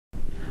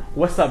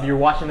What's up? You're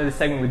watching another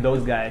segment with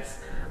those guys.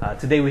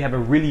 Today we have a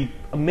really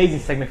amazing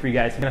segment for you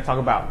guys. We're gonna talk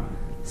about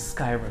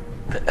Skyrim.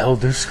 The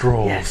Elder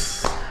Scrolls.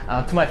 Yes.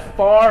 To my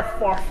far,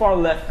 far, far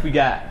left, we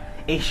got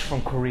eiSH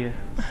from Korea.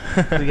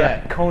 We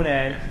got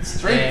Conan.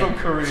 Straight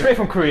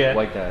from Korea.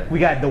 White guy. We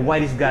got the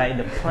whitest guy in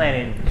the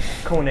planet,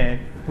 Conan.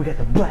 We got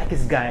the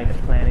blackest guy in the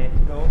planet.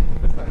 No,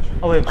 that's not true.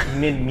 Oh, wait,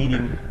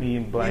 medium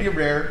black. Medium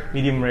rare.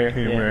 Medium rare.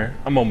 Medium yeah. rare.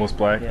 I'm almost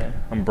black. Yeah.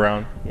 I'm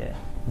brown. Yeah.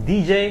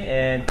 DJ,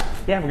 and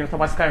yeah, we're gonna talk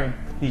about Skyrim.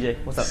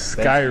 DJ, what's up?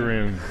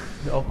 Skyrim.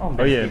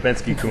 Oh yeah,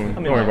 Benski Coon.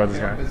 Don't worry about this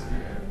guy.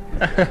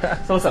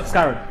 So what's up,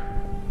 Skyrim?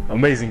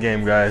 Amazing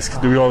game, guys.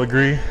 Do we all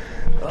agree?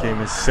 The game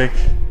is sick.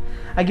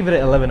 I give it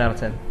an 11 out of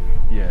 10.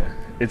 Yeah,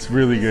 it's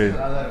really good.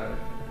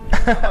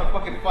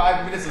 Fucking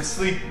 5 minutes of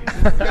sleep.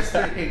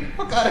 Hey,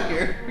 fuck out of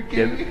here. Are you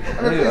kidding me? I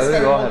think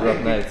we all had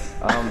rough nights.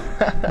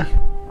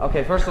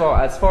 Okay, first of all,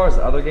 as far as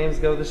other games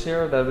go this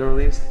year that are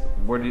released,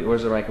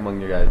 where's it rank among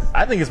you guys?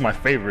 I think it's my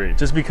favorite,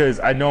 just because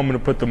I know I'm gonna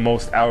put the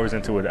most hours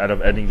into it out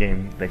of any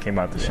game that came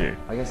out this year.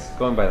 I guess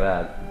going by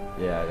that,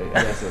 yeah,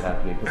 I guess it would have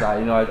to be because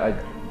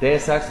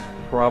eiSH is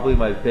probably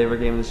my favorite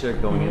game this year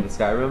going into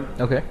Skyrim.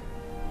 Okay.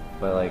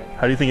 But like,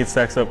 How do you think it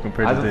stacks up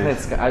compared I've to been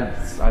this? playing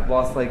I've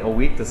lost like a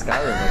week to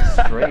Skyrim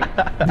like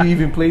straight. Do you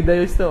even play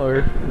that still,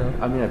 or no?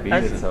 I mean, I beat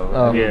it, so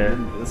Yeah.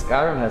 The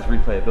Skyrim has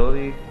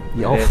replayability.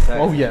 Yeah. eiSH,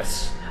 Oh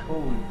yes.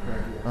 Holy crap.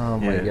 Oh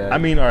my Yeah. god. I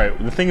mean, all right.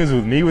 The thing is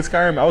with me with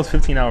Skyrim, I was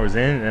 15 hours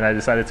in, and I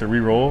decided to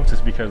re-roll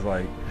just because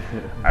like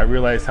I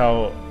realized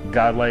how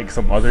godlike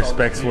some other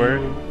specs were.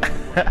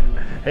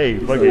 Hey,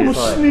 fuck It's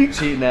it. like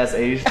cheating ass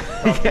age.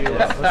 Let's take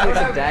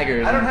some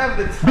daggers. I don't have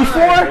the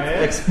time,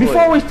 man.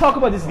 Before we talk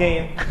about this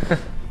game,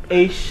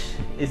 eiSH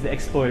is the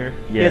exploiter.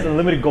 He Yeah. has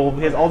unlimited gold.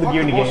 He has all the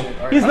gear in the game. Bullshit.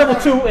 Alright, He's I level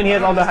don't 2 have- and he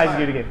has I all don't the have highest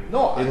gear in the game.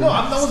 No, I'm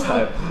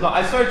not. No,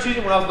 I started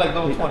cheating when I was like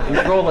level 20.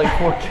 You rolled like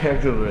 4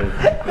 characters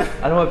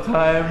with. I don't have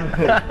time.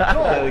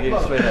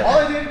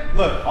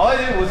 No, all I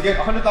did was get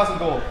 100,000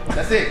 gold.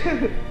 That's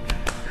it.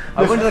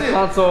 I went to the That's it.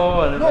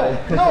 console and No.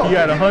 You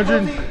got the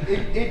 100? difficulty,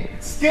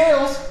 It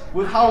scales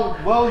with how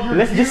well your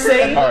Let's just gear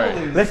say, and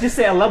level is. let's just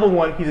say at level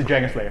 1 he's a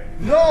dragon slayer.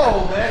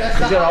 No, man, that's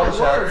not got all how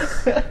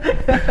the it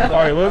works. All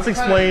right, let's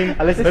explain.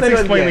 Let's Let's explain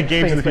explain the yeah,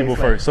 game to the explain, people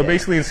explain. first. So Yeah.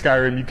 basically, in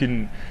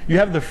Skyrim, you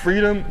have the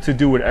freedom to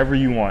do whatever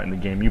you want in the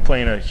game. You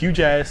play in a huge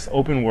ass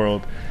open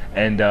world,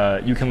 and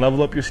you can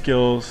level up your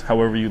skills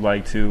however you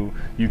like to.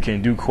 You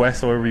can do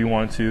quests however you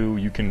want to.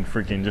 You can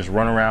freaking just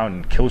run around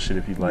and kill shit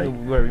if you'd like.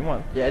 Wherever you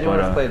want. yeah, anyone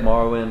But, who's played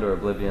Morrowind or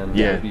Oblivion,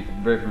 yeah. will be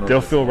very familiar. They'll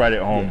with feel right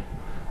at home.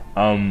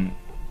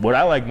 What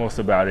I like most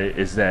about it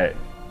is that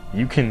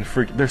you can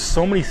there's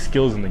so many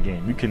skills in the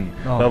game. You can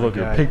Oh level my up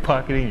your God.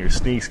 pickpocketing, your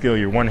sneak skill,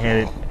 your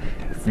one-handed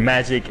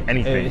magic,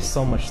 anything. There's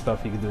so much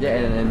stuff you can do. Yeah,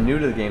 and new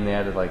to the game, they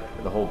added like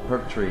the whole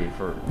perk tree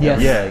for Yes.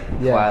 every Yeah. like,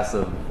 Yeah. class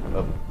of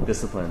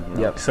discipline. You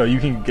know? Yep. So you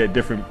can get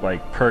different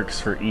like perks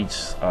for each.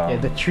 Yeah,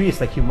 the tree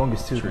is like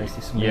humongous too. It's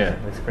amazing. Yeah,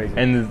 That's crazy.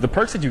 and the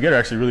perks that you get are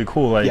actually really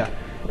cool. Like Yeah.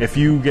 if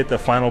you get the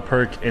final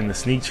perk in the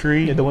sneak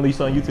tree, yeah, the one that you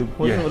saw on YouTube.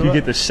 What's it you about?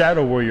 get the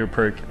Shadow Warrior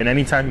perk, and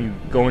anytime you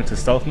go into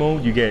stealth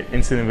mode, you get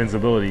instant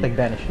invincibility. like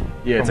vanish.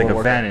 Yeah, it's from like a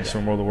World of Warcraft. vanish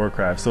from World of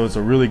Warcraft. So it's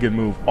a really good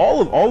move.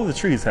 All of the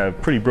trees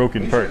have pretty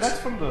broken perks. That's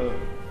from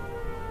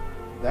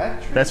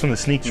that tree? That's from the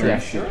sneak tree. Yeah.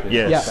 Sure.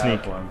 Yeah, Yeah.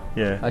 sneak.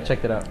 Yeah, I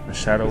checked it out. the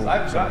Shadow.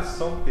 I've got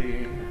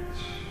something.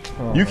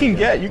 Oh You my can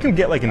God.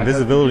 get like I have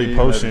invisibility to be,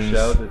 like, potions.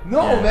 shouted.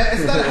 No, Yeah. man,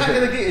 it's not how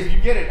you're gonna get it. If you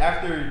get it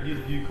after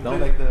you complete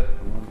like the.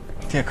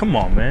 Yeah, come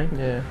on, man.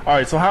 Yeah. All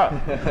right, so how?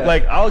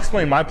 Like, I'll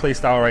explain my play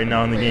style right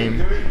now in the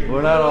game.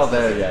 We're not all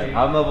there yet.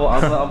 I'm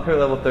currently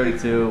level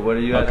 32. What are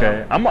you at?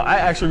 Okay, I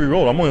actually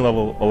re-rolled. I'm only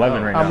level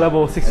 11 right now. I'm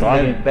level 16. So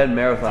Now? Ben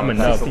Marathon. I'm a the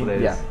past nub. couple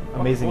days. Yeah,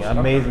 amazing, Oh,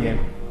 amazing game.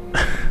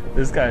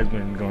 This guy's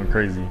been going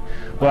crazy.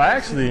 Well,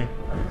 actually,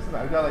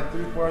 I've got like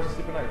 3-4 hours of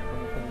sleep a night.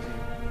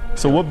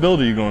 so what build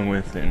are you going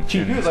with?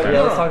 Cheat. Dude, Skyrim?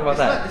 Yeah, let's talk about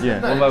that.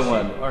 Yeah. One by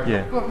one. All right,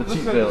 Yeah. go, The let's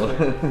cheat go build. this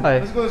way. Hi.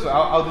 Let's go this way.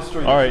 I'll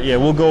destroy you. All right, yeah,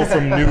 we'll go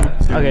from new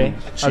to Okay.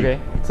 cheap. Okay.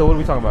 So what are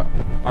we talking about?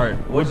 All right,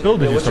 what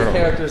build did you What's your start off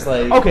with? character's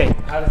like? Okay.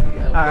 How does he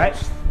approach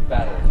right.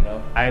 battle? You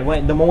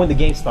know. The moment the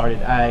game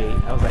started, I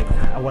was like,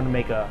 I want to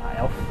make a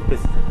elf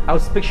because I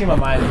was picturing in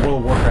my mind World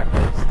of Warcraft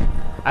elves.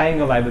 I ain't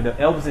gonna lie, but the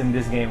elves in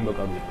this game look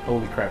ugly.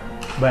 Holy crap!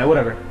 But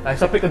whatever.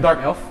 So I picked a dark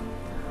elf.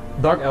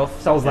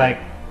 So I was like,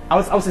 I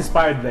was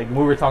inspired like when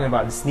we were talking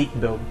about the sneak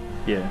build.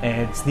 Yeah.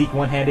 And sneak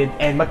one-handed.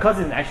 And my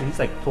cousin actually, he's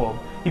like 12.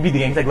 He beat the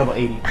game. He's like level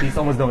 80. He's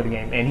almost done with the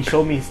game. And he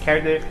showed me his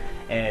character,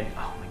 and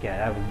oh my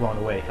god, I was blown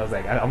away. I was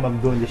like,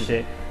 I'm doing this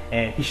shit.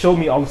 And he showed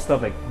me all the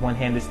stuff like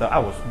one-handed stuff. I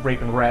was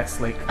raping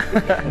rats like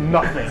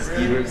nothing.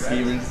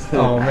 Skeevers.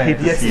 Oh man, hate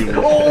the yes. Skeevers.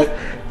 Oh,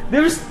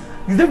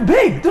 they're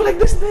big. They're like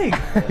this big.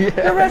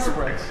 They're rats.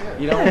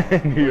 You know. York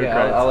Yeah,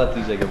 rats. I'll let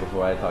DJ go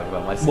before I talk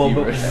about my Well,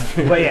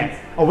 skeevers. but yeah.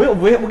 Oh,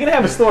 we're gonna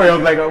have a story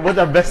of like what's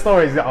our best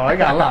stories. Oh, I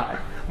got a lot.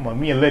 Come on,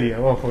 me and Lydia.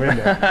 Oh, we're in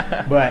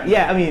there. But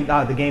yeah, I mean,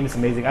 the game is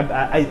amazing.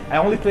 I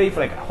only played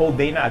for like a whole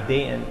day, not a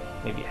day and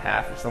maybe a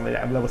half or something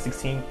like that. I'm level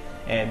 16,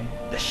 and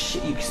the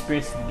shit you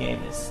experience in the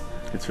game is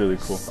It's really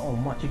cool. So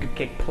much. You could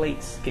kick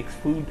plates, kick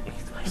food.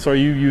 So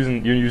you're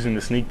using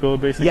the sneak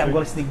build basically? Yeah, I'm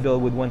going to sneak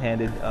build with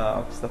one-handed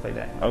stuff like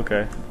that.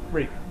 Okay.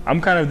 Great. I'm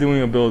kind of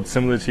doing a build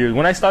similar to yours.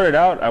 When I started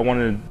out, I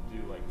wanted to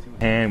do like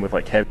two-hand with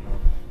like heavy.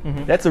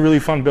 That's a really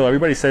fun build.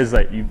 Everybody says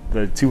like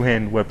the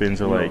two-hand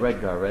weapons are like red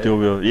guard, right? dual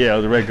wield. Yeah, I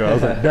was a red guard. I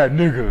was like that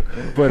nigga.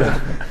 But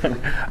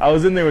I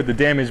was in there with the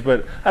damage.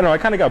 But I don't know. I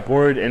kind of got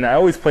bored, and I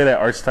always play that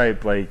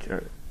archetype like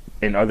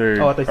in other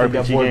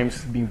RPG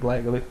games. Being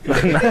black. Like, this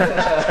is the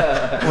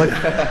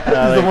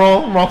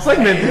wrong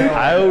segment.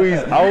 I always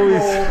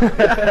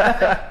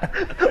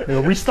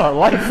restart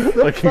life.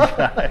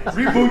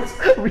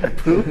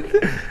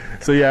 Reboot.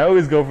 So yeah, I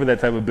always go for that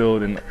type of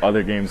build in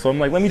other games. So I'm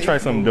like, let me try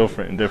something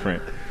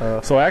different.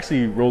 So I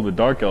actually rolled a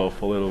dark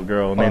elf, a little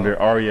girl named her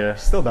Arya.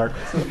 Still dark.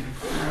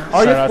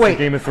 Shout out to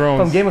Game of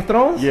Thrones. From Game of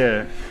Thrones?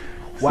 Yeah.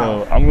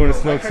 Wow. So I'm going to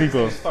Snoke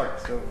Sequel.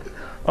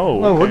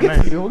 Oh, okay, we'll get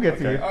nice. to you. We'll get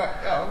to you.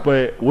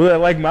 But what I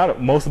like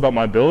most about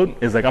my build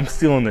is like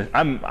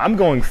I'm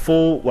going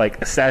full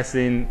like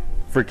assassin,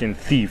 freaking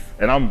thief,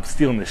 and I'm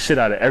stealing the shit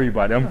out of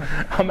everybody.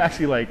 I'm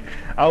actually like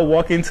I'll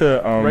walk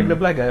into Regular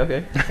black guy,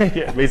 okay.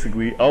 yeah,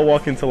 basically I'll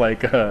walk into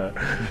like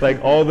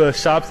all the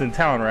shops in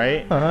town,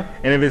 right?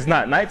 And if it's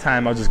not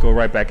nighttime, I'll just go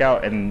right back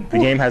out, and the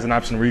game has an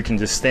option where you can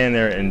just stand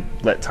there and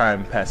let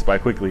time pass by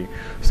quickly.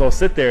 So I'll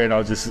sit there and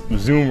I'll just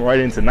zoom right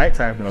into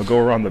nighttime, and I'll go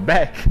around the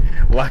back,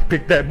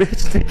 lockpick that bitch,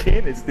 sneak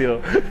in, and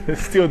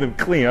steal them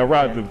clean. I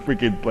robbed them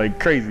freaking like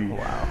crazy.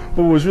 Wow.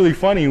 But what was really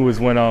funny was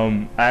when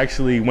I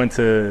actually went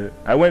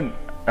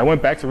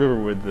back to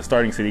Riverwood, the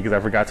starting city, because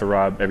I forgot to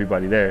rob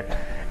everybody there.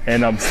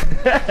 And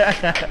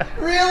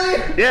Really?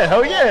 Yeah,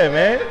 hell yeah,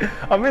 man.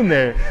 I'm in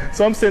there.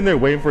 So I'm sitting there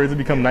waiting for it to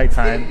become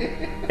nighttime.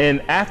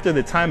 And after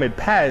the time had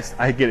passed,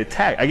 I get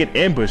attacked. I get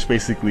ambushed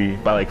basically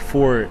by like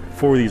four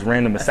of these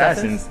random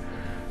assassins.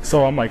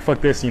 So I'm like,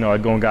 fuck this, I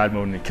go in God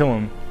mode and I kill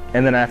them.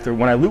 And then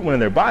when I loot one of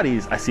their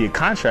bodies, I see a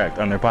contract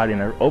on their body,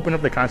 and I open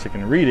up the contract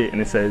and read it, and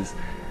it says,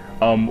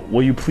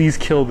 will you please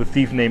kill the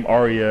thief named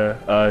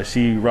Arya?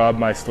 She robbed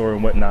my store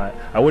and whatnot.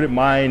 I wouldn't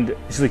mind.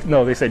 She's like,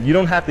 no, they said, you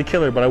don't have to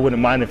kill her, but I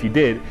wouldn't mind if you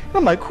did. And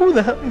I'm like, who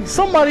the hell?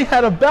 Somebody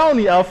had a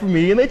bounty out for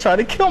me and they tried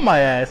to kill my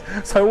ass.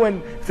 So I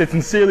went, said,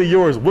 sincerely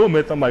yours,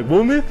 Wilmeth. I'm like,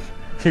 Wilmeth?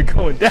 You're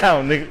going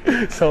down,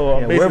 nigga.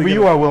 So wherever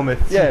you are,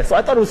 Wilmeth. Yeah, so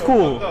I thought it was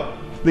cool.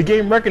 The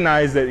game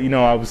recognized that,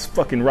 I was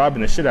fucking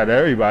robbing the shit out of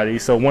everybody.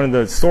 So one of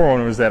the store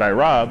owners that I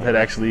robbed had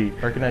actually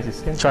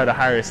tried to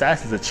hire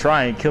assassins to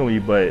try and kill me,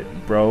 but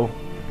bro,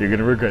 you're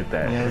gonna regret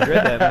that. Yeah,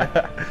 regret that,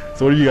 man.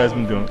 So what have you guys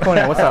been doing?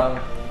 Conan, what's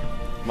up?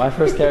 My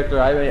first character,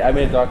 I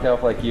made a dark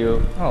elf like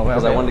you. Oh,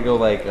 because okay. I wanted to go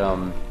like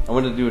I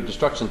wanted to do a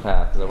destruction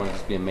path because I wanted to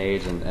just be a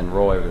mage and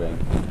roll everything.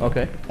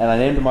 Okay. And I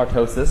named him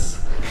Artosis.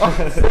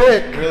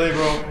 Sick. Really,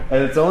 bro?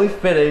 And it's only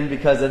fitting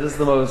because it is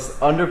the most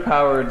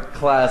underpowered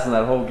class in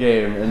that whole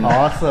game. And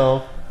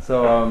Awesome.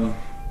 so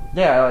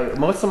yeah, like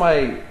most of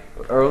my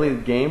early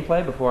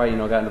gameplay before I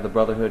got into the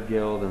Brotherhood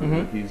Guild and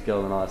the Thieves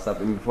Guild and all that stuff,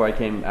 and before I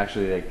came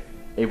actually like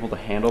able to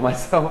handle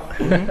myself,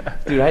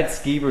 dude, I had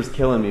skeevers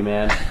killing me,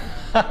 man.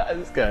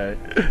 This guy.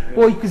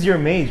 Well, because you're a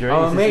mage, right?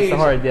 I'm a mage, it's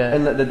hard, yeah.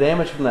 and the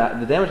damage from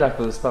the damage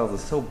after the spells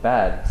is so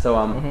bad. So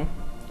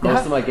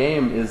most of my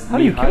game is How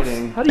me do you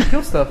hiding How do you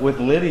kill stuff?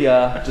 with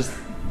Lydia, just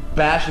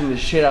bashing the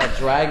shit out of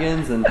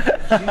dragons, and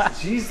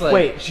she's like,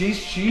 Wait. she's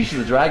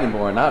the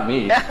dragonborn, not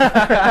me.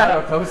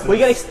 Artosis. Well,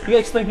 you gotta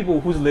explain people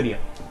who's Lydia.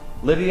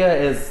 Lydia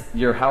is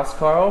your house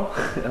Carl.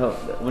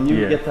 When you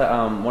Yeah. get to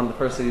one of the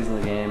first cities in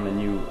the game, and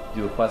you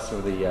do a quest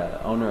for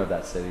the owner of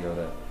that city or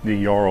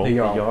The Jarl. The the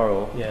Jarl.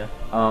 Jarl. Yeah.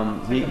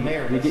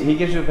 He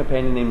gives you a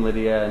companion named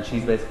Lydia, and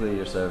she's basically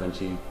your servant.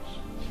 She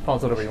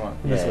Follows whatever you want.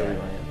 Yeah. Just whatever you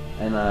want,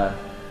 yeah. and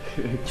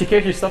She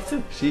carries your stuff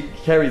too? she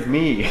carries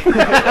me.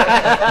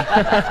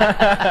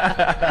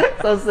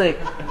 So sick.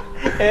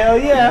 Hell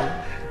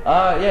yeah.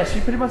 Yeah, she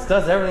pretty much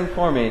does everything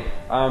for me.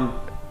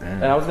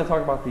 And I was gonna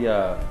talk about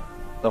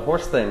the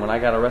horse thing when I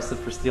got arrested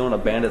for stealing a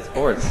bandit's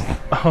horse.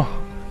 Oh,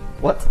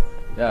 What?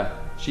 Yeah,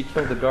 she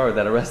killed the guard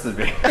that arrested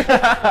me.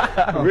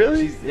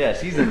 really?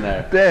 She's in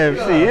there. Damn,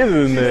 she is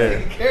in She's there.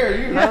 taking care of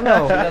you. I don't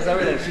know. She does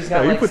everything. She's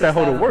got Oh, you like put that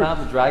hoe to 6,000 work.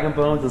 pounds of dragon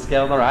bones and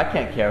scales on her. I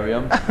can't carry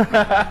them.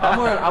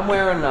 I'm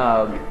wearing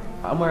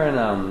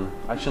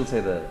I shouldn't say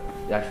the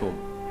actual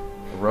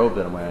robe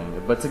that I'm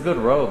wearing, but it's a good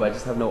robe. I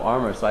just have no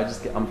armor, so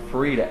I'm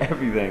free to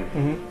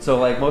everything. So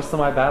like most of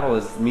my battle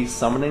is me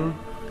summoning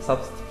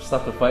stuff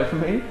to fight for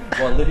me,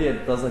 while Lydia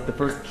does like the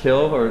first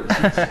kill, or she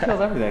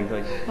kills everything.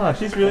 Like, Oh,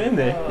 she's really in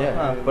there.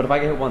 yeah, but if I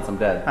get hit once, I'm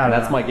dead. I don't And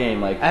that's know. my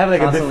game. Like I have, like,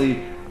 a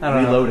constantly I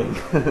don't know.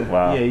 reloading.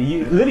 Wow.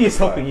 Yeah, Lydia's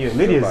helping you.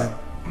 Lydia's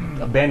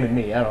abandoned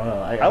me. I don't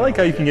know. I like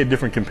how you can get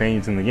different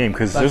companions in the game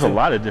because there's a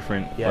lot of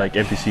different like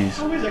NPCs.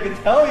 I wish I could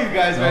tell you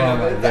guys right now,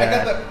 but my I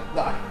got God. the.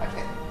 Nah, I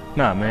can't.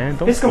 Nah, man,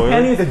 don't His spoil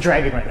companion it. is a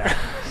dragon right now.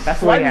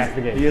 That's why he has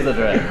to get. He is a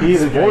dragon.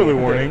 He's a Spoiler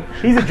dragon. warning.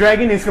 He's a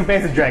dragon. His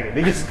companion's a dragon.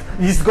 He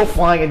just go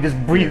flying and just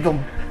breathe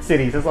them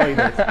cities. That's all he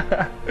does. All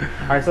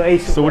right, so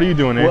eiSH. So what are you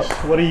doing, eiSH?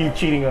 What are you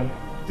cheating on?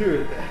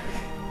 Dude,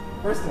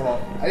 first of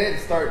all, I didn't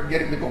start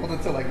getting the gold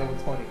until like level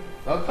 20.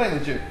 So I was playing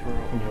legit for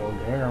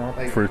real.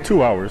 Like, For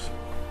 2 hours.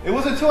 It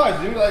wasn't 2 hours,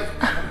 dude. Like,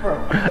 bro.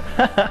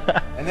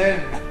 And then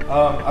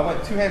I went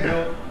 2-hand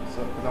build,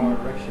 so because I want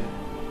to wreck shit.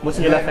 What's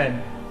in your left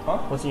hand? Huh?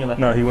 What's in your left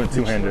No, hand? he went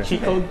 2-hander.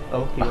 Cheat code?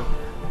 Oh,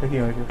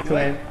 okay.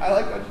 Two-hand. I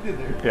like what you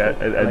did there.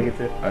 Yeah, I like it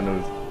too. I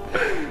know.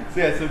 So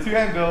yeah, so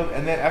 2-hand build,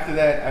 and then after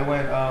that I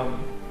went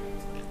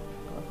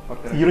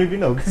fuck that. You don't even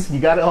know because you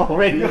got it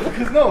already.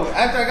 Because no,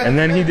 after I got And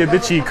then he did the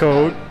cheat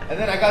code. And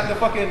then I got the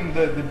fucking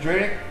the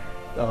Dranic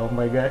Oh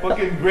my god.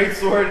 fucking great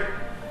sword.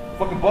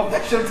 Fucking buffed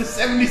that shit up to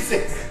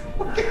 76.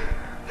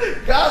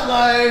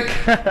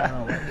 Godlike.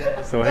 Oh my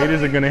god. So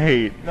haters are gonna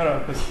hate. No,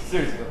 because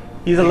seriously.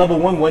 He's a level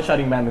 1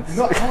 one-shotting Mammoth.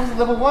 No, I was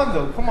level 1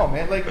 though. Come on,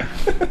 man. Like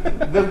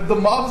the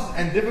mobs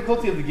and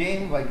difficulty of the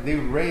game, like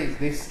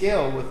they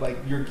scale with like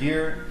your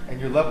gear and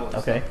your levels.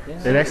 Okay.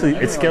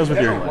 It scales with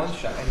your. one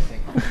shot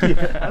anything.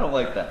 I don't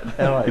like that.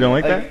 You don't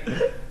like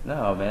that?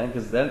 No, man,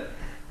 because then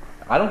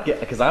I don't get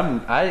because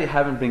I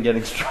haven't been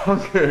getting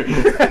stronger.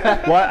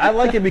 Well, I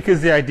like it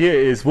because the idea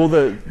is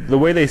the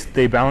way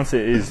they balance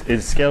it is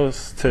it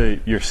scales to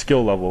your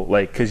skill level.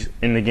 Like because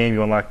in the game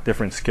you unlock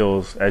different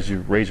skills as you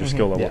raise your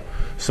skill level. Yeah.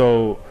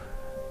 So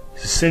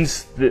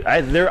since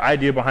their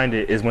idea behind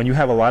it is when you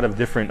have a lot of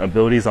different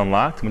abilities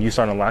unlocked, when you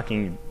start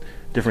unlocking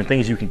different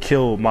things, you can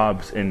kill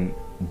mobs in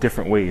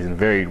different ways, in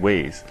varied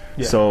ways.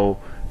 Yeah.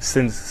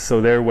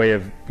 So their way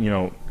of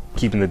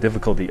keeping the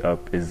difficulty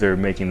up is they're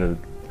making the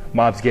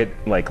mobs get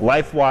like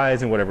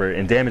life-wise and whatever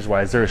and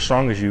damage-wise they're as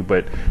strong as you,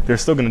 but they're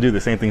still going to do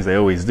the same things they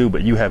always do,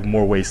 but you have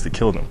more ways to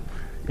kill them.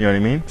 You know what I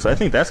mean? So I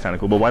think that's kind of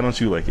cool. But why don't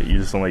you like it? You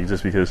just don't like it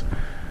just because?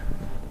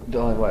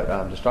 Don't like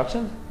what?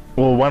 Destruction?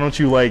 Well, why don't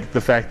you like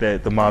the fact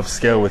that the mobs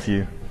scale with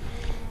you?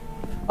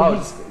 Oh,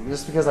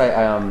 just because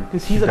I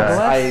Because he's a Because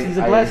glass. He's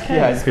a glass yeah,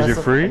 cannon. 'Cause you're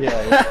free?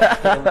 Yeah,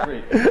 I'm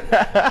free.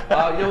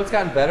 It's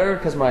gotten better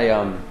because my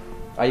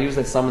I used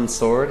a summon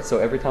sword, so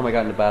every time I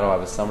got into battle, I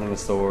was summoning a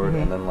sword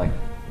and then like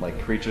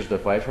creatures to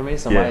fight for me.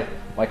 So Yeah.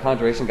 my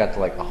conjuration got to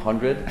like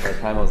 100 by the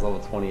time I was level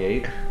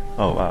 28.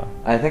 Oh wow.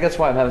 I think that's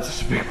why I'm having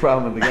such a big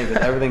problem with the game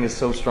because everything is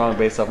so strong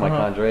based off my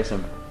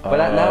conjuration. But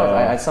now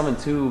I summoned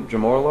 2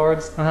 Jamor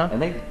Lords,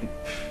 and they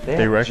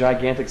have wreck?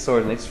 gigantic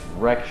swords and they just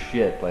wreck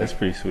shit. Like, That's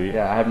pretty sweet.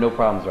 yeah, I have no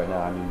problems right now.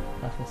 I mean,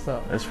 That's what's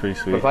up. That's pretty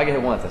but sweet. if I get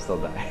hit once, I still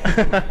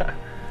die.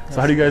 So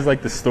how do you guys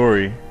like the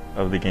story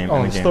of the game? Oh,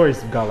 in the the game?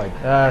 story's got like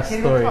Can't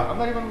even story. talk. I'm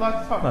not even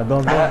allowed to talk. No,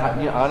 don't.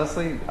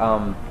 Honestly,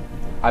 I'm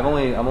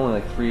only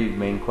like 3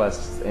 main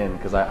quests in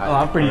because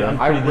I'm pretty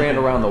I deep ran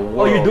in. around the Oh,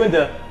 world. you're doing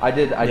the. I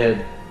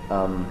did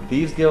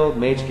Thieves Guild,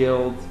 Mage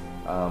Guild.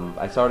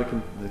 I started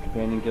the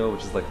Companion Guild,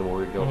 which is like the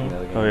Warrior Guild from the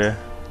other games. Oh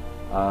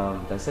yeah.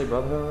 Did I say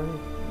Brotherhood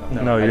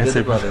already? No, you I didn't did say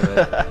the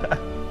Brotherhood.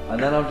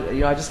 And then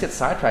I just get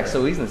sidetracked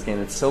so easy in this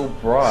game. It's so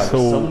broad.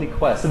 There's so many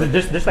quests. So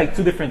there's like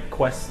 2 different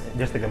quests.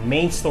 There's like a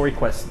main story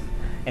quest,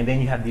 and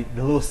then you have the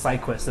little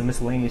side quests, the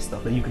miscellaneous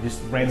stuff that you could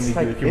just randomly It's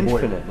like do if you're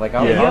bored. infinite. Like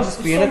Yeah. I'll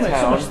just be in a So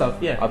town. much stuff,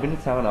 yeah. I'll be in a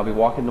town. I'll be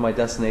walking to my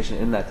destination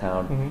in that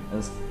town,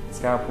 and this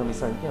guy will put me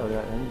saying, "Yo,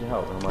 I need your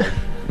help." And I'm like,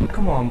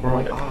 Come on, bro.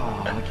 I'm like,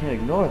 oh, I can't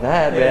ignore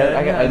that, Yeah,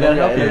 man. yeah, And then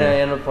yeah. I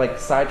end up like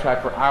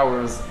sidetracked for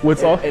hours.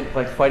 What's and,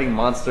 like fighting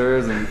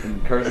monsters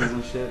and curses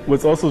and shit.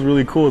 What's also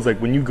really cool is like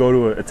when you go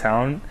to a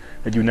town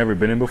that you've never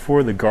been in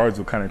before, the guards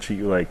will kind of treat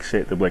you like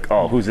shit. They'll be like,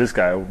 "Oh, who's this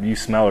guy?" You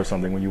smell or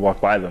something when you walk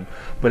by them.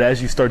 But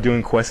as you start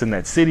doing quests in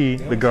that city,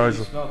 the guards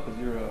will. because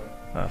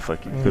you're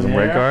Fuck you. Because I'm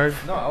red guard?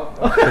 no.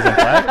 Because I'm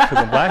black? Because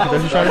I'm black? Is that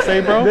what you're trying to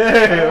say, bro?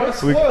 I don't want to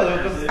spoil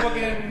it because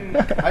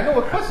fucking. I know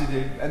what quest you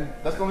did, and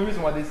that's the only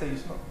reason why they say you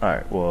smell.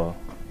 Alright, well.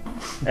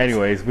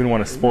 Anyways, we don't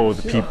want to spoil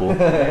the people.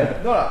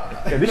 No.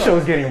 Yeah, this show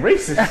is getting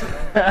racist.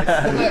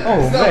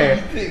 Oh man.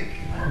 What you think.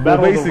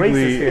 Battle of the basically-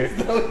 racists here. It's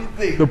not what you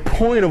think. The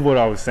point of what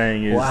I was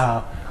saying is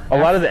Wow. a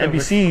lot of the Africa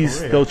versus NPCs,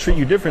 Korea. they'll treat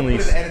you differently.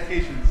 Put in the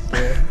annotations.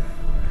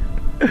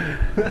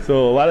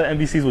 So a lot of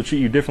NPCs will treat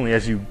you differently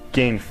as you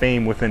gain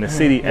fame within a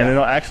city, and then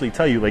they'll actually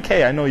tell you like,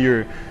 "Hey, I know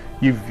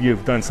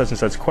you've done such and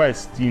such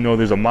quest. You know,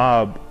 there's a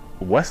mob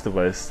west of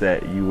us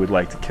that you would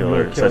like to kill, You or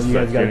wanna kill, such you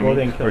and guys such. gotta You know go what I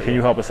there mean? and kill Or can it, you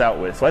yeah. help us out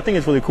with?" So I think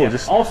it's really cool. Yeah,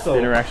 Just also- the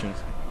interactions.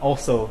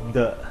 Also,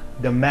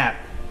 the map,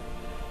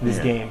 this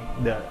Yeah. game,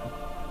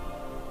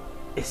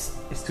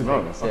 it's too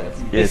Enormous, big.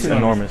 yeah. It's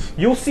enormous.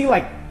 You'll see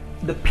like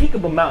the peak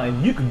of a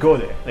mountain. You could go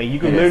there. Like you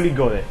could It is. literally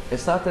go there.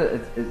 It's not that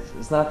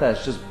it's not that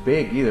it's just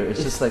big either.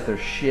 It's just like there's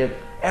shit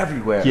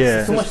everywhere. Yeah.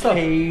 There's So much stuff.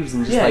 caves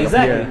and just Yeah, like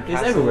exactly. abandoned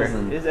It's castles everywhere.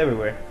 and- It's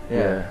everywhere.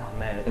 yeah. Oh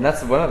man. And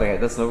that's one other thing.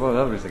 That's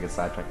another reason I get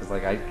sidetracked. Is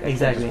like I can't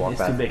Exactly, just walk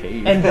it's past too the big.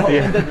 cave. And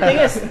the thing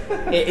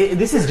is,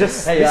 this is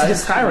just Hey, this I is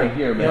just Skyrim.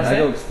 here, You know man. what I I'm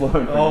go saying?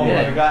 exploring. for Oh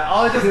years. my god!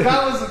 All I just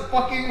got was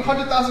fucking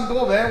 100,000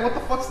 gold, man. What the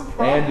fuck's the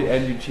problem?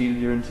 And you cheated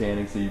your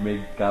enchanting, so you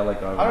made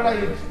godlike armor. How did I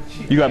even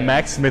cheat? You got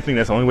max smithing.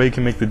 That's the only way you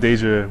can make the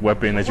Deja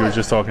weapon that you were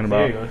just talking Here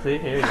about. you go. See,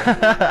 here you go.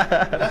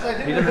 That's I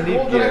He didn't doesn't get the need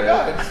gold that I gear.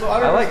 got, so I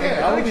don't I like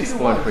understand. I like cheated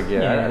exploring once. for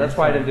gear. Yeah, That's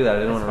why I didn't do that. I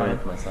didn't that's want to run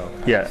fine. it for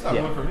myself. Yeah. It's not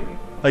Yeah. good for me.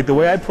 Like the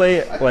way I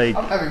play, like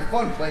I'm having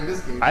fun playing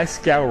this game. I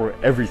scour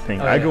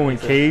everything. Oh, I yeah, go me in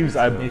too. caves.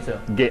 I Me too.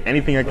 get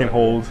anything I can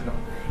hold.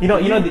 You know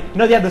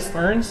they have those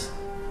urns.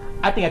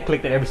 I think I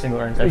collected every single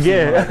urn. I've seen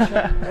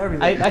Yeah.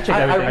 Everything. I checked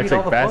everything. I I read check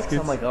all the baskets.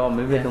 books. I'm like, oh,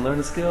 maybe I can learn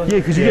a skill. Yeah,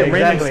 because you Yeah, get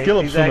random exactly, skill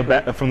ups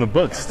exactly. from the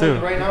books I'm telling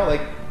too. you right now,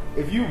 like,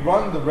 if you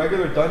run the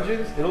regular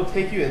dungeons, it'll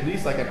take you at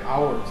least like an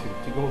hour or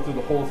two to go through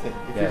the whole thing.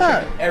 If you're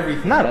Yeah. checking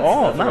everything. Not That's-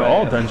 all, that's not right.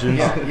 all dungeons.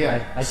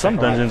 Yeah. I Some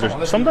check all dungeons Come on, are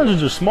let's some do this.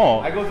 dungeons are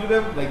small. I go through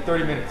them like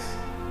 30 minutes.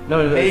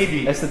 No,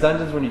 Maybe. It's the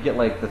dungeons when you get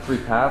like the 3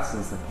 paths,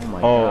 and it's like, oh my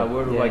Oh. god,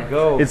 where do Yeah. I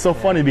go? It's so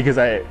funny because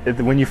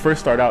when you first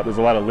start out, there's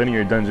a lot of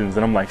linear dungeons,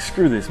 and I'm like,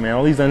 screw this, man.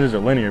 All these dungeons are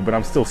linear, but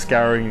I'm still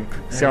scouring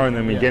them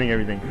and Yeah. getting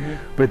everything.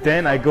 But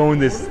then I go in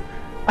this,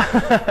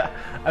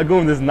 I go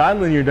in this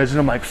non-linear dungeon.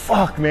 I'm like,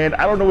 fuck, man.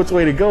 I don't know which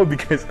way to go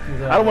because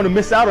I don't want to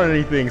miss out on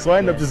anything. So I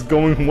end up just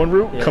going one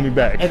route, Yeah. coming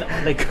back. And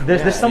like,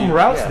 there's some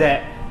routes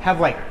that have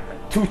like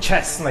 2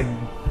 chests. Like,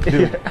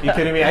 dude, you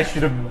kidding me? I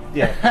should have.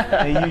 Yeah,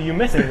 and you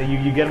miss it. And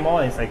you get them all.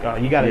 And it's like, oh,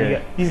 you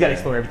gotta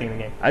explore everything in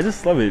the game. I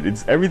just love it.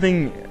 It's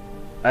everything.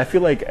 I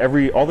feel like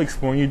all the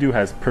exploring you do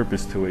has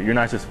purpose to it. You're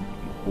not just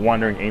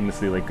wandering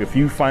aimlessly. Like if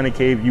you find a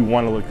cave, you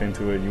want to look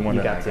into it. You want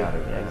You to. got to.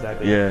 Yeah,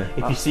 exactly. Yeah.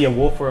 If you see a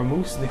wolf or a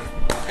moose,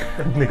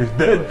 nigga's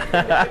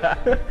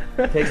dead.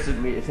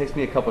 It takes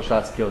me a couple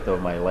shots to kill it though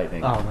with my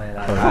lightning. Oh man.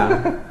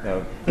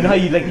 No. You know how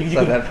you like you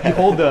not that bad.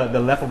 hold the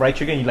left or right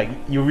trigger and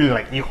you really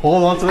like you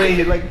hold onto it and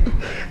you're like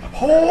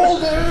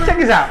hold it. Check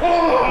this out.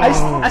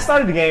 I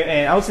started the game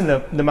and I was in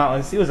the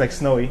mountains. It was like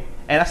snowy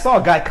and I saw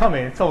a guy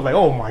coming. So I was like,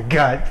 oh my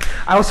god.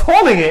 I was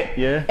holding it.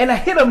 Yeah. And I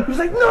hit him. He was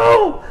like,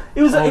 no.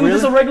 It was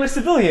just a regular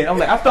civilian. I'm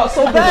like, I felt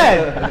so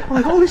bad. I'm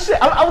like, holy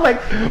shit. I was like,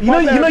 you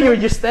know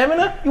your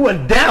stamina? You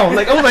went down.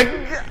 Like I was like,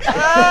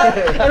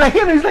 and I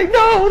hit him. He's like,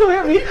 no, don't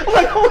hit me. I'm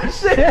like, holy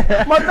shit.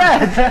 My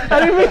bad.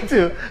 I didn't mean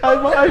to.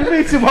 I didn't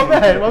mean to. My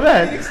bad.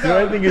 You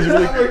know, I think it's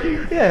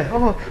really. Yeah,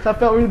 so I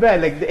felt really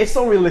bad. Like it's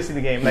so realistic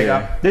in the game. Like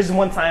Yeah. there's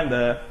one time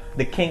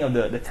the king of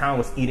the town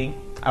was eating.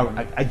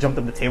 I jumped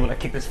up the table and I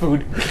kicked his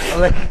food. I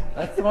was like,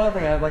 That's the other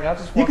thing. I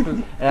just walk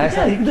through and I you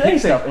start can do kick anything.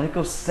 stuff and it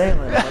goes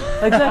sailing. I'm like,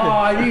 exactly. oh,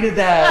 I needed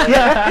that.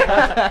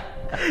 Yeah.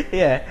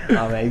 Yeah.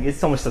 Oh man, it's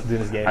so much stuff to do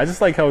in this game. I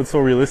just like how it's so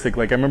realistic.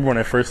 Like I remember when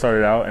I first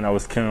started out and I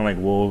was killing like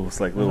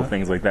wolves, like little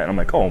things like that. And I'm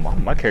like, oh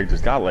my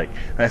character's godlike.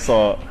 And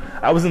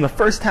I was in the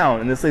first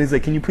town and this lady's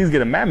like, can you please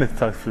get a mammoth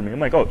tusk for me? I'm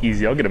like, oh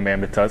easy, I'll get a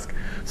mammoth tusk.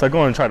 So I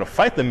go and try to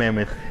fight the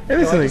mammoth. And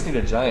this I just thing,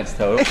 need a giant's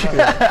toe.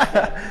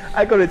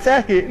 I go to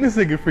attack it and this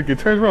nigga freaking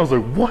turns around. I was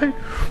like, what?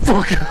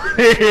 Fuck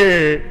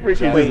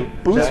freaking Wait,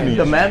 just boost me.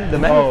 the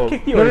mammoth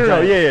kicked you? Or the No,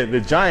 giant? yeah,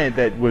 the giant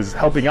that was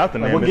helping out the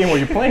Like, mammoth. what game were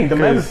you playing? The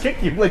 'Cause- mammoth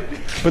kicked you. Like,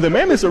 But the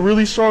mammoths are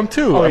really strong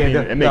too. I mean,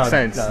 it makes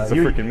sense. It's a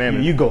freaking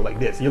mammoth. You go like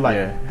this. Your life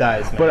Yeah.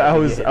 dies. Man. But I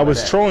You was get hit I by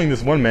was that. trolling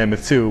this one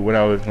mammoth too when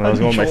I was going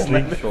my troll sneak.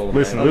 mammoth? Troll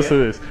Listen mammoth. to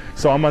this.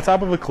 So I'm on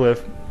top of a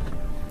cliff,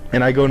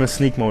 and I go into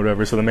sneak mode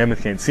over, so the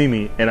mammoth can't see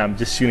me, and I'm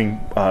just shooting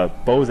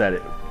bows at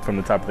it from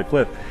the top of the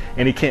cliff,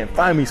 and he can't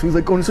find me. So he's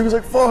like going, so he's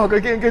like, fuck, I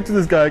can't get to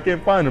this guy, I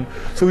can't find him.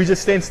 So he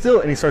just stands still,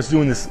 and he starts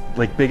doing this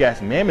like big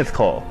ass mammoth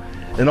call.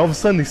 And all of a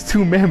sudden, these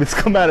 2 mammoths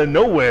come out of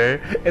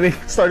nowhere, and they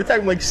start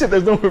attacking me like, shit,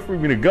 there's nowhere for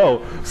me to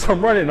go. So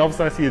I'm running, and all of a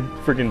sudden I see a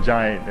freaking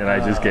giant, and I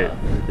just get,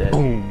 dead.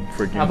 boom,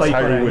 freaking How about you,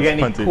 Tiger Conan? You Woods got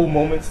any punted. cool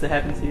moments that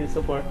happened to you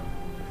so far?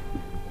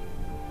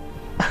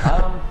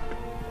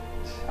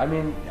 I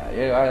mean,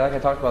 like I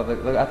talked about,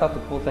 I thought the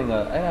cool thing, you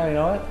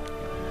know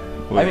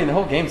what? I mean, the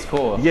whole game's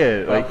cool.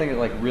 Yeah, But like- I'm thinking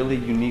like really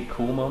unique,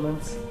 cool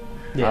moments.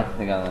 Yeah. I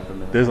think I left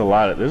them. There's a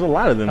lot of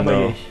them How about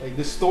though. you? Like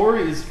the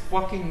story is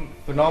fucking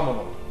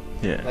phenomenal.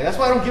 Yeah. Like that's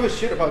why I don't give a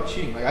shit about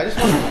cheating. Like I just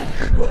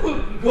want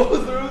to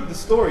go through the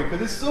story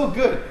because it's so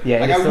good. Yeah,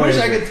 like the I story wish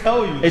is I good. could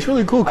tell you. It's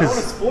really cool I don't want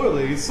to 'cause spoil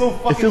it. It's so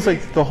fucking. it feels good.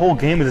 like the whole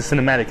game is a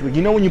cinematic. Like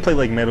you know when you play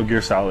like Metal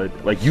Gear Solid,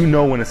 like you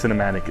know when a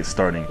cinematic is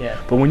starting. Yeah.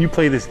 But when you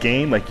play this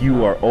game, like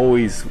you are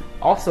always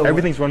Also,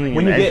 everything's running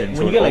when in you the get engine, when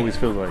so you it get always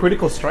feels like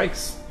critical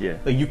strikes. Yeah.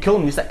 Like you kill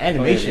them, it's like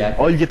animation. yeah.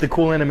 Oh, you get the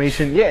cool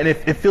animation. Yeah, and it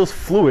feels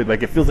fluid.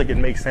 Like it feels like it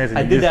makes sense. And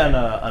I you did just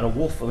that on a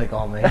wolf. Like,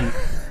 oh man,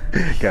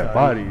 got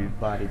bodied.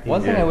 body.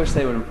 One thing Yeah. I wish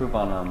they would improve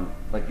on,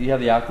 like you have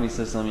the alchemy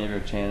system, you have your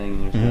chanting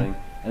and your Mm-hmm. shooting,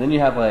 and then you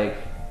have like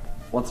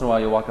once in a while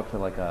you walk up to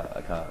like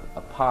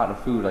a pot of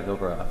food like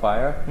over a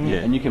fire, Yeah.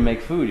 and you can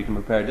make food, you can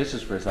prepare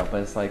dishes for yourself,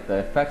 but it's like the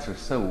effects are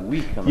so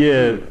weak on the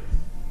Yeah. food.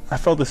 I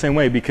felt the same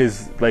way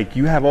because like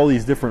you have all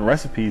these different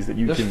recipes that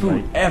you There's can food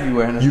like.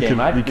 everywhere in this you game.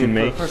 can- you can for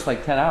make- the first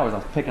like 10 hours I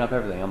was picking up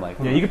everything. I'm like,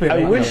 Yeah, you can pick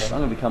I up wish- I'm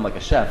gonna become like a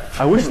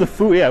chef. I wish the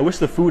food. Yeah, I wish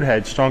the food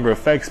had stronger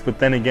effects. But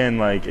then again,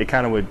 like it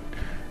kind of would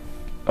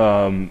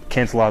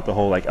cancel out the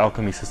whole like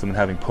alchemy system and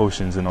having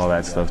potions and all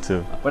that stuff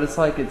too. But it's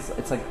like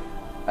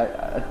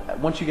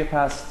once you get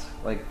past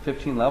like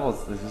 15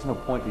 levels, there's just no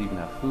point to even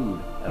have food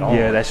at all.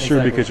 Yeah, that's true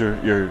Exactly. because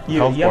your You-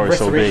 health you have bar is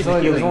so big. restoration. So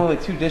like, there's Healing. only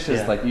like 2 dishes.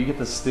 Yeah. Like you get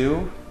the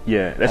stew.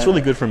 Yeah, that's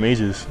really good for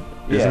mages,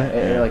 isn't Yeah,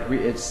 it? like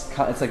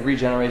it's like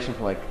regeneration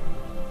for like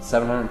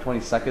 720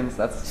 seconds.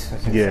 That's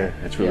Yeah,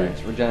 it's really.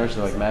 it's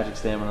regeneration of like magic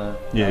stamina.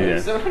 Yeah.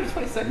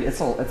 720 seconds.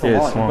 It's a Yeah, it's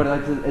lot, small. but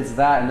like it's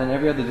that, and then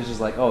every other dish is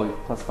like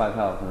plus 5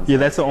 health. And it's Yeah,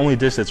 that's the only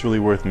dish that's really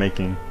worth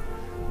making.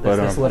 But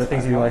That's one of the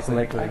things you like to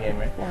like for the game,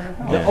 right?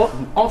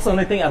 Also,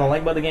 another thing I don't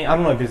like about the game, I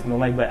don't know if it's don't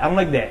like, but I don't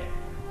like that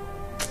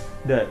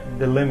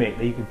the limit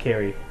that you could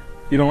carry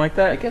You don't like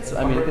that? It gets.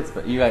 I mean, it gets.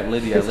 You got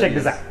Lydia. Let's check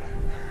this out.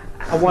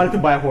 I wanted to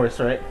buy a horse,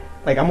 right?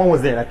 Like I'm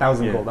almost there,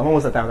 1,000 Yeah. gold. I'm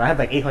almost 1,000. I have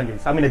like 800.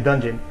 So I'm in a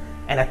dungeon,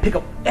 and I pick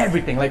up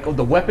everything, like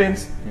the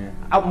weapons. Yeah.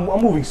 I'm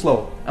moving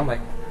slow. I'm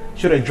like,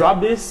 should I drop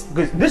this?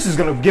 Because this is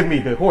gonna give me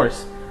the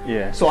horse.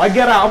 Yeah. So I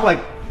get out. I'm like,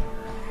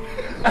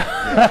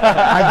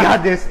 I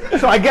got this.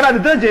 So I get out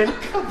of the dungeon.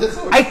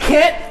 I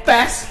can't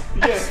fast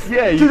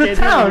Yeah, you to the can't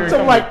do town. it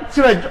So I'm like,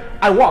 should I?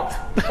 I walked.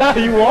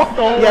 You walked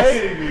all the Yes,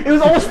 way? it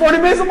was almost 40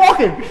 minutes of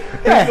walking.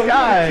 Yeah,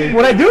 God.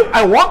 what I do?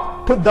 I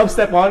walk, put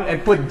dubstep on,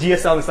 and put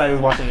GSL inside. I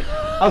was watching it.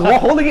 I was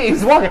holding it. He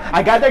was walking.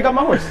 I got there, got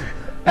my horse.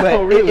 But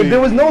Oh, really? if there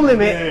was no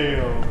limit,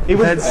 it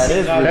was.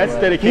 That's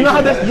dedication. You know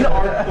how there's,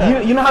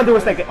 you know how there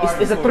was like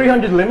it's a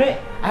 300 limit.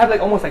 I have like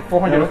almost like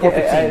 400 or It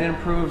 415.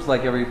 improves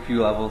like every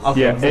few levels.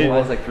 Okay. Yeah, So it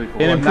was like 3,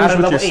 4. It not improves at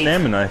with your level 8.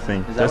 stamina, I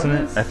think, Is that doesn't what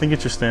it it? is? I think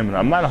it's your stamina.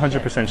 I'm not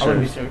 100% I sure.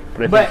 wouldn't be sure.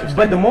 But I think it's your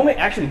But the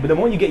stamina.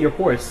 moment you get your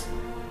horse,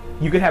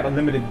 you could have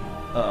unlimited.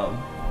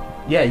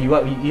 Yeah, you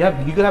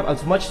could have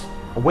as much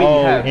weight Oh,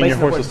 you have. and your based on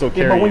horse what- will still yeah,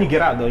 carry but when you. you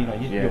get out though, you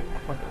Yeah.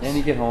 And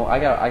you get home. I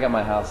got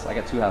my house. I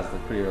got 2 houses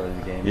like, pretty early in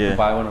the game. Yeah. You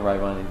buy one or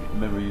ride one. And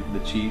remember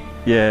the cheat?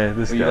 Yeah,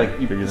 this Where you guy. like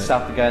you figured that.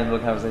 stop the guy in the middle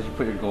of the conversation, you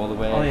put your gold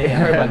away. Oh yeah, I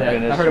heard about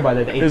that. I heard about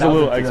that. The There's a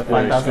little 8,000 to the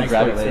exploit. 5,000 You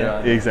grab it exploits, later yeah.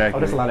 on. Exactly. Oh,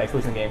 there's a lot of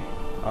exploits in the game.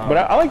 But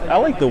I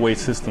like the weight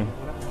system.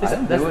 I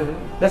didn't do it.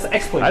 That's an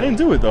exploit. I didn't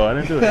do it though. I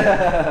didn't do it.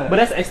 But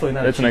that's an exploit,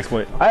 not That's a an cheat.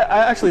 exploit. I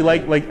actually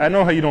like I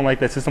know how you don't like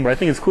that system, but I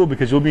think it's cool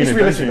because you'll be in It's a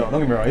realistic dungeon. though.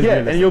 Don't get me wrong. It's Yeah,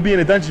 realistic. and you'll be in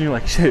a dungeon. You're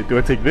like, shit. Do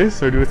I take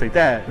this or do I take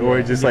that, or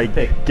Yeah, just you like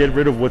pick. get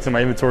rid of what's in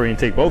my inventory and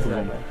take both of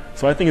them?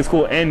 So I think it's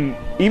cool. And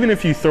even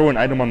if you throw an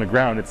item on the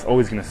ground, it's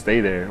always gonna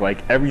stay there.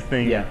 Like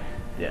everything Yeah.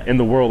 in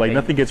the world, like Like-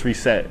 nothing gets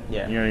reset.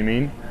 Yeah. You know what I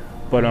mean?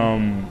 But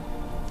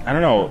I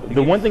don't know.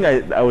 The one thing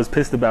I was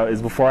pissed about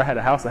is before I had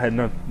a house, I had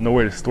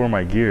nowhere to store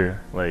my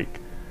gear. Like,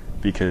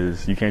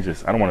 because you can't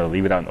just, I don't want to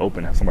leave it out in the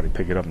open, have somebody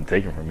pick it up and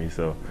take it from me.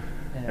 So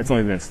it's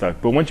only been stuck.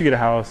 But once you get a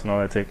house and all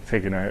that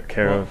taken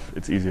care of,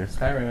 it's easier.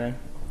 Skyrim, man.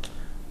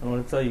 I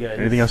want to tell you guys.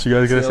 Anything else you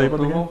guys gotta say Seal about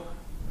the game? approval?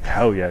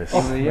 Hell yes.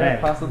 Game of the year, Man,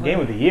 possibly? game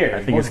of the year.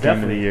 I think it's Most game of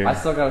the definitely. year. I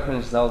still gotta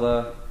finish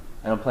Zelda,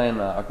 and I'm playing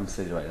Arkham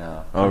City right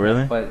now. Oh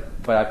really? But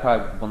I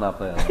probably will not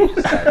play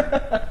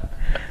that.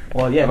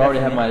 Well, yeah. I've already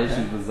had definitely. my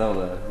issues with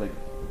Zelda. Like,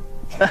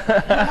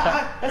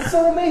 That's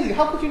so amazing.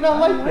 How could you not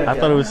like that? I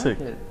thought it was sick.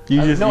 it.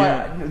 You just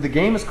the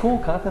game is cool,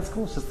 content's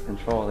cool. It's just the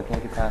control. They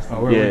can't get past it.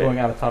 Oh, we're Yeah. going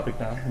out of topic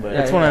now. But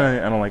that's Yeah, one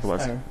I don't like about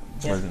Skyrim.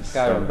 Legends.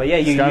 Skyrim. But yeah,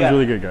 you Skyrim's got,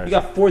 really good, guys. You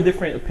got 4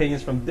 different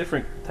opinions from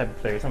different type of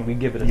players. I mean, we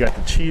give it a You got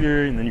the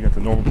cheater, and then you got the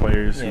normal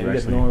players yeah, who we got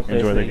actually normal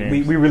players. enjoy the Like,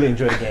 game. we really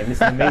enjoy the game.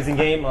 It's an amazing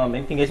game.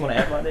 Anything you guys want to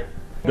add about it?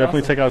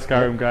 Definitely check out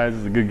Skyrim, guys.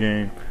 It's a good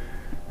game,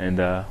 and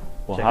we'll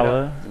Check it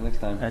holla Till next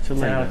time. at you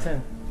 10 out later. of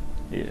 10.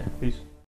 Yeah. Peace.